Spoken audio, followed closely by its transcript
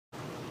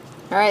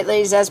Alright,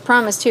 ladies, as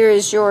promised, here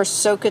is your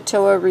SOH CAH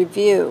TOA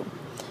review.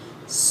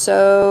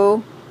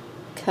 SOH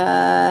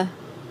CAH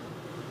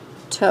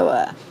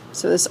TOA.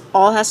 So this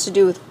all has to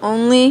do with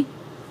only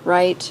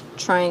right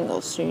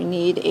triangles. So you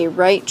need a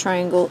right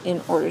triangle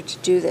in order to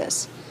do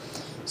this.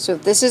 So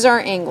if this is our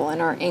angle,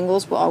 and our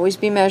angles will always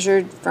be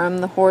measured from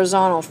the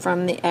horizontal,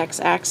 from the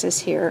x-axis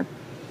here.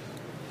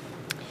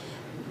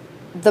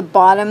 The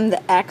bottom,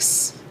 the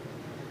x,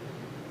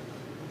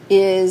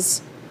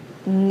 is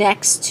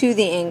next to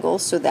the angle,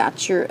 so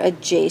that's your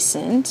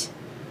adjacent.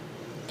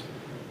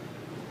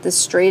 The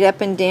straight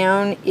up and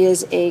down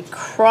is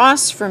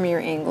across from your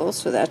angle,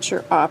 so that's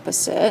your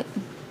opposite.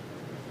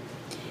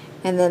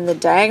 And then the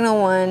diagonal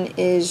one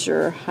is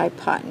your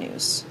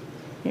hypotenuse.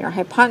 Your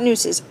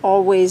hypotenuse is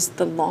always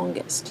the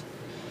longest.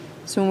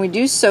 So when we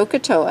do SOH CAH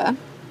TOA,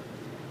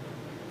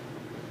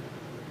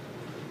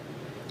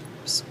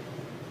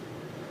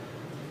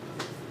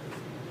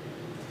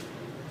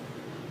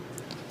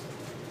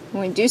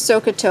 when we do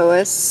SOH CAH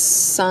TOA,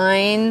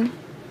 sine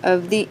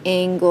of the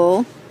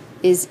angle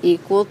is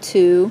equal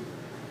to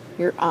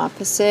your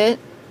opposite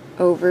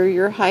over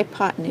your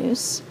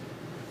hypotenuse.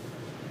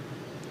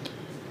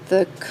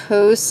 The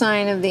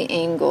cosine of the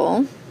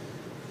angle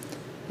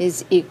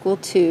is equal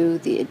to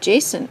the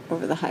adjacent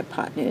over the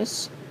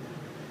hypotenuse.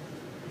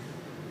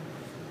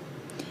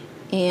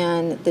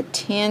 And the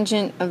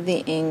tangent of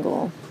the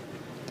angle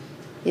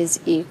is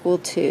equal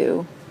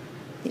to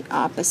the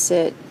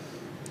opposite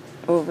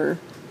over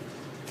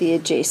the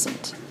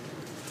adjacent.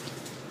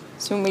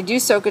 So when we do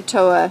SOH CAH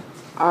TOA,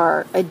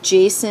 our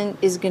adjacent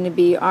is going to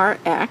be our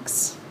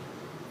x.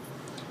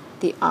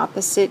 The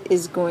opposite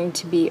is going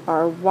to be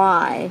our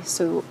y.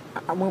 So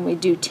when we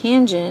do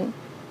tangent,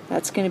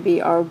 that's going to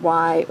be our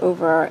y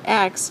over our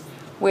x,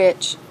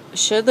 which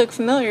should look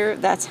familiar.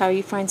 That's how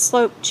you find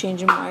slope,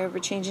 change in y over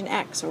change in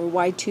x, or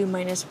y2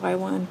 minus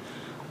y1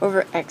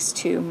 over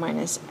x2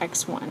 minus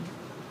x1.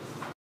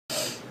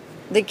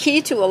 The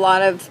key to a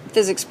lot of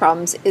physics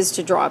problems is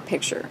to draw a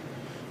picture.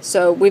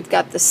 So we've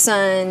got the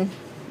sun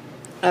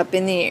up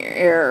in the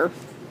air,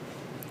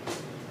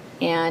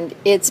 and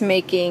it's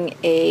making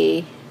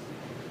a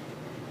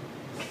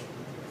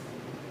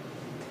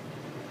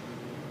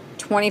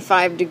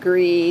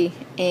 25-degree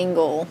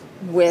angle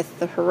with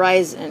the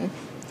horizon. And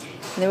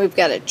then we've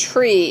got a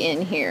tree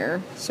in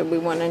here, so we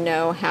want to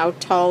know how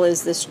tall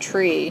is this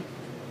tree.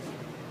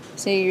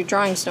 See, your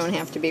drawings don't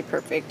have to be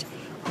perfect.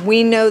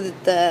 We know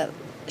that the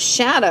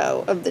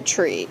shadow of the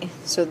tree,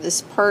 so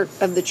this part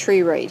of the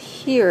tree right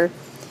here,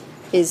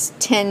 is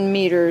 10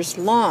 meters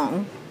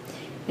long,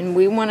 and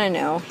we want to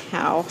know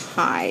how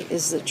high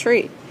is the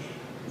tree.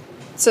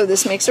 So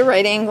this makes a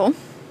right angle,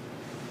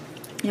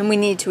 and we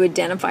need to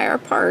identify our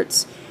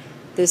parts.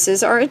 This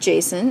is our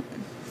adjacent.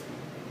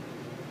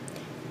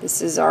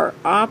 This is our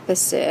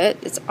opposite.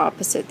 It's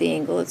opposite the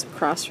angle. It's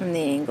across from the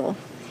angle.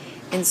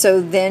 And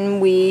so then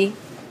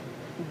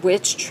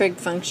which trig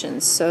function?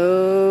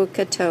 SOH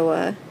CAH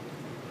TOA.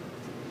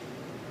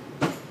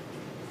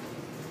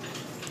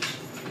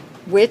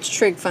 Which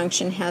trig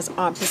function has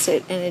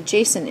opposite and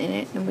adjacent in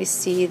it? And we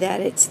see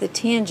that it's the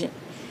tangent.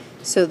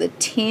 So the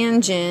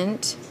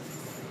tangent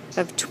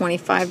of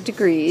 25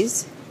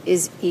 degrees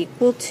is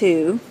equal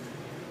to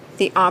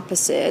the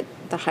opposite,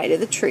 the height of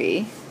the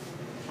tree,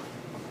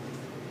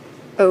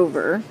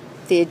 over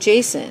the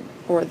adjacent,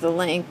 or the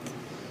length,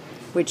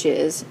 which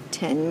is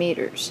 10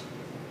 meters.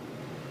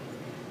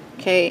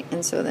 Okay,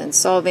 and so then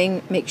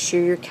solving, make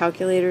sure your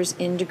calculator's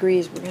in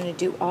degrees. We're going to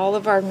do all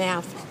of our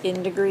math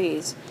in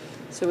degrees.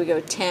 So we go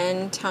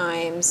 10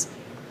 times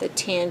the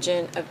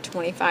tangent of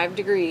 25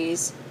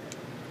 degrees,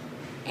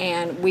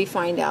 and we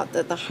find out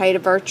that the height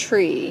of our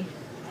tree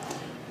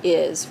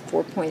is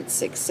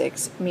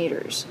 4.66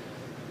 meters.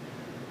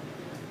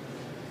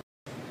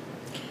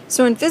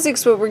 So in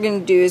physics, what we're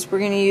going to do is we're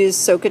going to use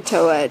SOH CAH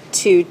TOA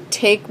to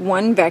take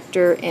one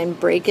vector and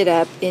break it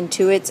up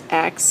into its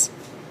x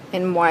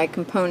and y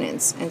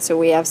components. And so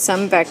we have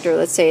some vector,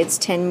 let's say it's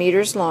 10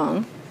 meters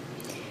long,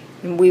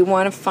 and we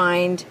want to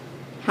find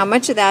how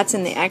much of that's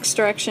in the x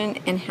direction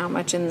and how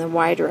much in the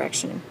y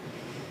direction.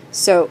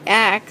 So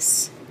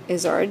x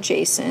is our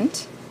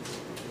adjacent,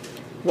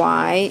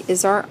 y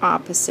is our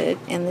opposite,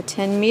 and the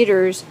 10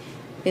 meters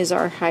is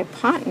our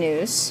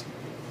hypotenuse.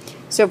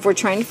 So if we're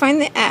trying to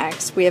find the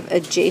x, we have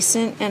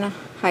adjacent and a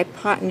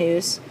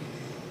hypotenuse.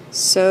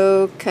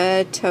 SOH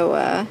CAH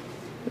TOA.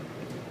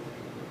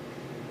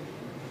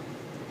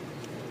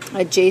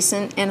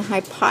 Adjacent and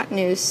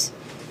hypotenuse.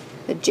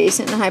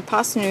 Adjacent and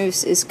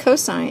hypotenuse is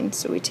cosine,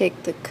 so we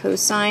take the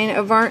cosine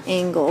of our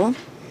angle,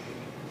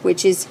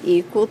 which is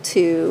equal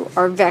to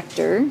our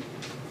vector,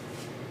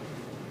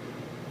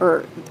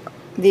 or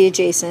the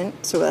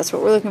adjacent, so that's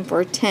what we're looking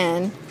for,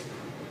 10,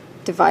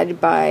 divided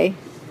by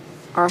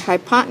our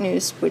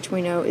hypotenuse, which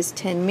we know is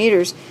 10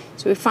 meters.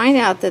 So we find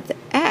out that the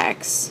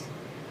x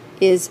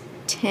is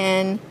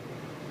 10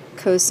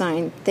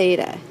 cosine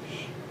theta.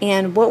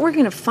 And what we're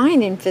going to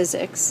find in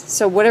physics,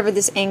 so whatever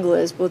this angle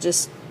is, we'll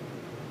just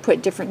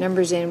put different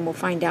numbers in, and we'll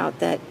find out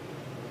that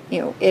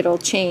it'll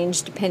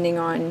change depending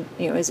on,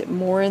 is it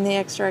more in the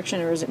x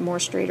direction or is it more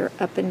straight or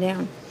up and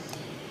down.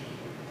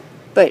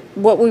 But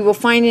what we will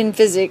find in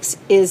physics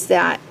is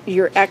that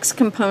your x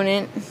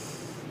component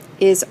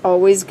is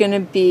always going to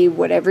be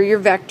whatever your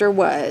vector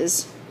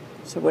was,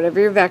 so whatever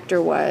your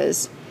vector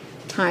was,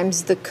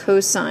 times the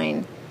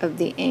cosine of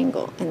the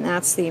angle. And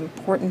that's the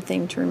important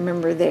thing to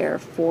remember there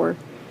for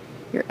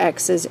your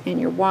x's and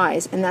your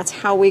y's. And that's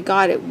how we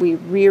got it. We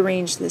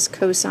rearranged this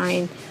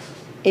cosine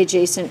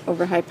adjacent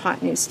over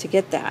hypotenuse to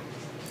get that.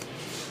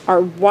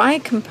 Our y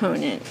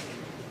component,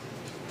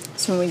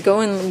 so when we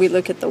go and we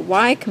look at the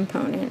y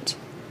component,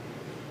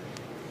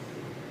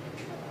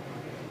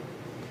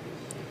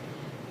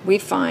 we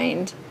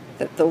find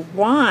that the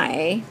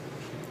y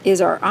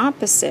is our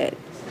opposite.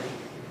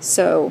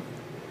 So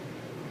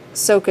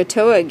SOH CAH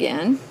TOA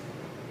again.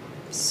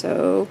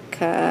 SOH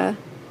CAH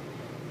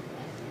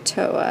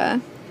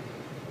TOA.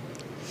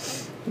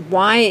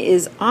 Y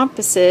is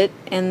opposite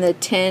and the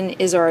 10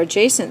 is our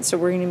adjacent, so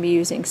we're going to be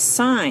using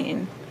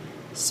sine.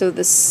 So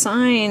the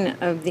sine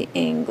of the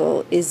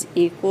angle is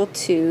equal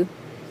to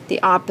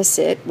the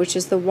opposite, which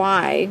is the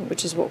y,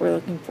 which is what we're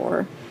looking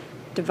for,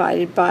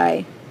 divided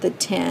by the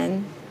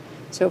 10.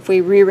 So if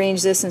we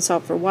rearrange this and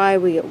solve for y,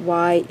 we get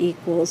y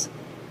equals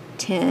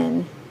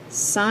 10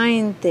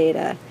 sine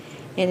theta.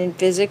 And in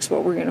physics,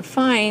 what we're going to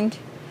find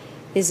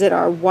is that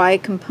our y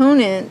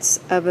components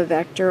of a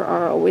vector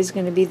are always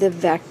going to be the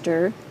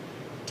vector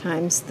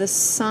times the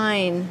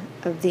sine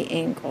of the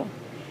angle.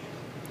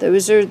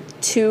 Those are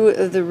two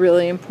of the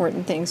really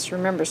important things to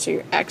remember. So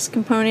your x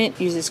component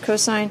uses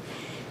cosine,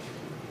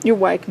 your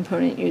y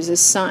component uses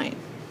sine.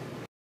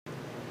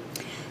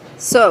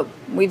 So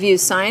we've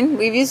used sine,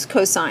 we've used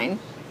cosine.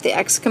 The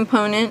x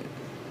component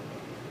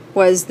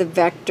was the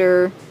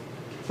vector,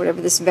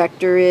 whatever this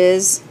vector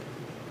is,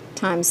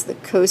 times the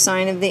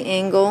cosine of the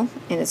angle,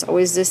 and it's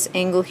always this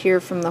angle here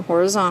from the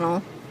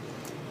horizontal.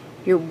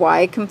 Your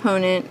y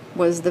component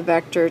was the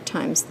vector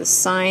times the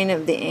sine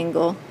of the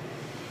angle.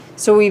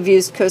 So we've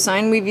used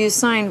cosine, we've used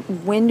sine.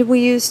 When do we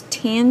use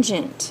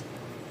tangent?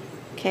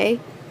 Okay,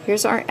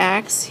 here's our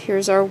x,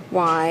 here's our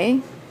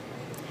y.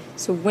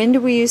 So when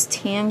do we use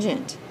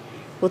tangent?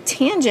 Well,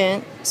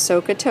 tangent,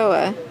 SOH CAH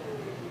TOA,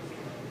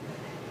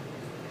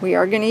 we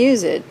are going to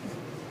use it.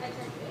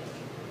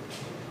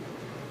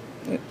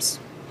 Oops.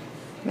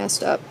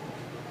 Messed up.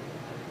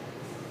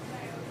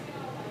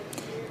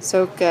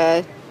 SOH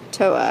CAH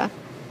TOA.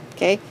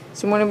 Okay,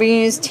 so when are we going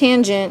to use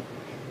tangent?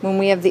 When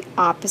we have the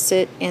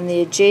opposite and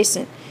the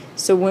adjacent.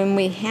 So when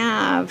we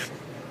have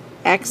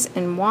x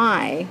and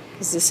y,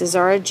 because this is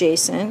our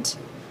adjacent,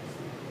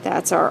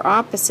 that's our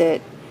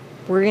opposite,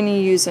 we're going to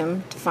use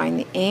them to find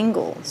the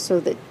angle. So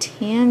the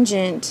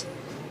tangent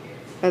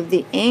of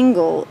the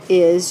angle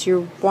is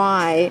your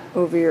y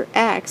over your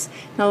x.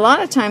 Now a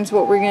lot of times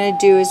what we're going to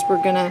do is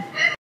we're going to...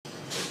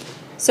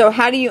 So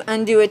how do you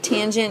undo a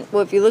tangent?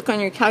 Well, if you look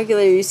on your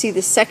calculator, you see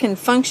the second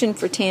function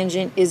for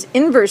tangent is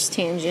inverse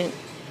tangent.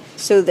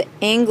 So the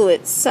angle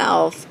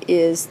itself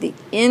is the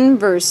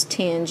inverse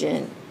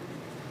tangent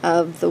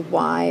of the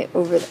y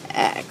over the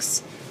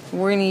x.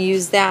 We're going to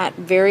use that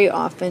very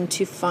often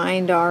to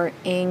find our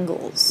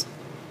angles.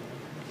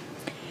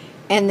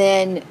 And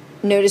then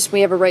notice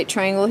we have a right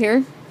triangle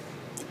here.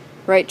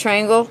 Right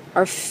triangle,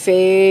 our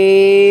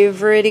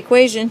favorite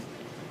equation,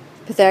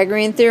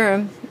 Pythagorean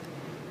Theorem,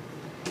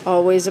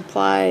 always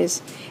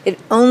applies. It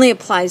only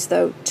applies,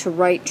 though, to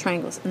right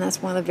triangles, and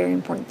that's one of the very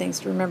important things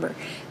to remember.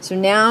 So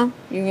now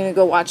you're going to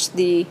go watch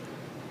the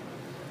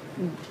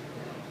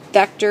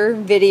vector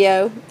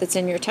video that's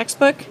in your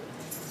textbook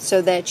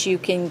so that you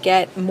can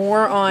get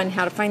more on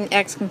how to find the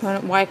x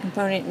component, y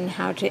component, and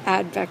how to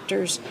add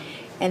vectors,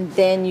 and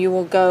then you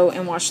will go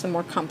and watch the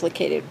more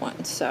complicated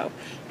ones. So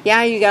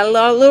yeah, you got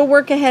a little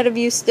work ahead of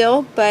you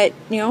still, but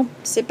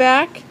sit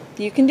back.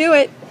 You can do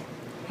it.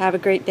 Have a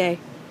great day.